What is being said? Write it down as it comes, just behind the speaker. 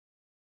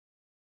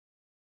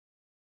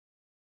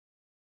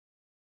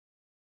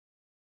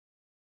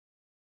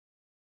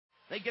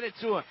They get it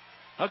to him.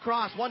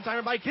 Across,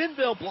 one-timer by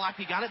Quenneville, blocked,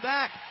 he got it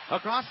back.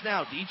 Across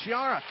now,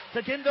 DiChiara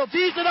to Quenneville,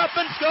 tees it up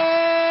and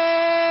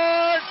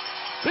scores!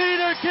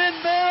 Peter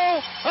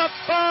Quenneville, up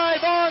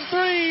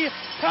 5-on-3,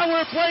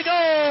 power play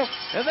goal,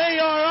 and they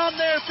are on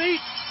their feet.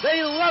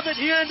 They love it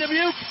here in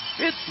Dubuque.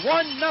 It's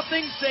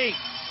 1-0 Saints.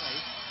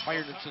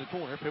 Fired it to the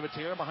corner, pivot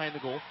here behind the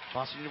goal.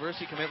 Boston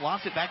University commit,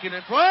 lost it back in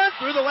front,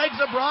 through the legs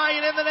of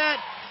Brian in the net.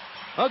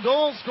 A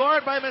goal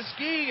scored by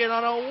Muskegon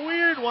on a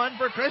weird one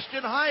for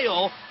Christian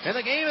Heil. And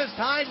the game is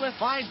tied with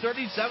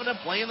 5:37 to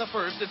play in the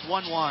first. It's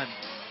 1-1.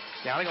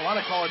 Doubting a lot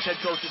of college head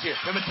coaches here.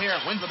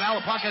 Pimentel wins the battle.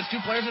 Puck has two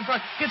players in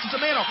front. Gets it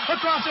to Mano.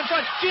 Across in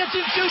front.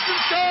 Jansen shoots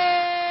and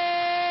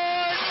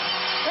scores!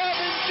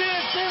 Evan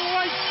Jansen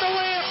lights the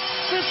lamp.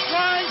 This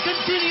line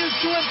continues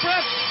to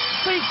impress.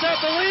 Saints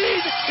have the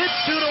lead. It's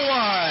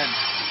 2-1.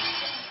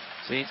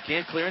 Saints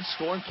can't clear it,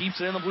 score, and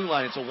keeps it in the blue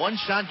line. It's a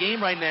one-shot game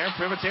right there.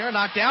 Privatera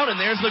knocked out, and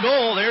there's the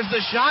goal. There's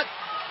the shot,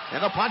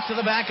 and the puck to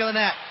the back of the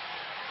net.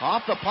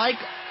 Off the pipe,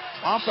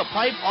 off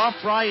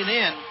Brian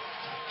in.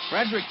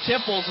 Frederick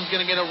Tipples is going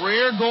to get a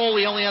rare goal.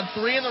 He only had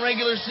 3 in the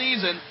regular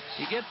season.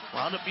 He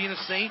wound up being a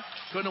Saint.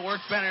 Couldn't have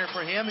worked better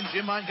for him and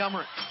Jim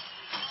Montgomery.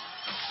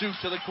 Stoop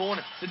to the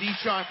corner. To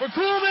DeShawn for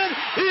Kuhlman.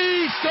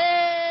 He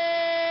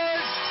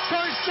scores!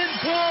 Carson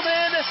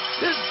Kuhlman,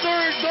 his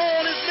third goal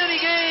in as many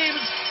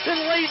games.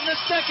 And late in the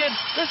second,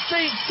 the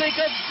Saints take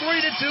a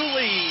 3-2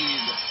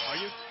 lead.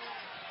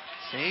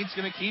 Saints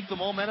going to keep the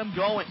momentum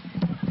going.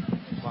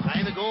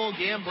 Behind the goal,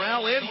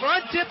 Gambrell in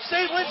front, tip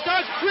St.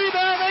 Linscock,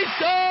 rebound, they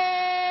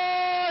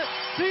score!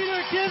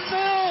 Peter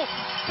Quenneville,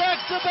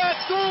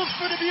 back-to-back goals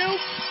for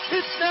Dubuque.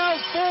 It's now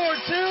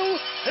 4-2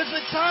 as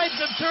the tides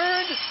have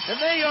turned, and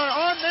they are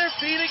on their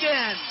feet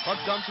again. Puck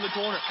dumped to the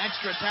corner,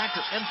 extra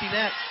attacker, empty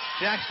net.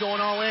 Jack's going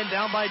all in,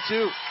 down by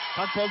 2.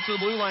 Puck pokes to the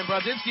blue line.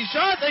 Brodzinski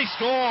shot. They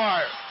score.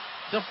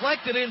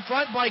 Deflected in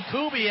front by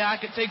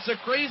Kubiak. It takes a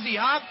crazy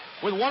hop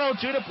with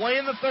 1:02 to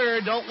play in the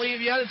third. Don't leave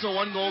yet. It's a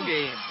 1-goal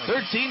game.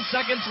 13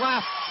 seconds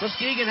left.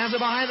 Muskegon has it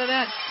behind the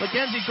net.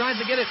 McKenzie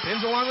tries to get it.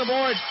 Pins along the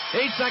boards.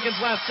 8 seconds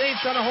left. Saints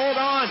trying to hold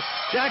on.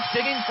 Jack's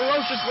digging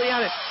ferociously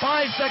at it.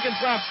 5 seconds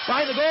left.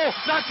 Behind the goal.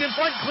 Knocked in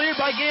front. Cleared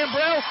by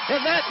Gambrell.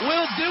 And that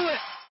will do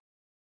it.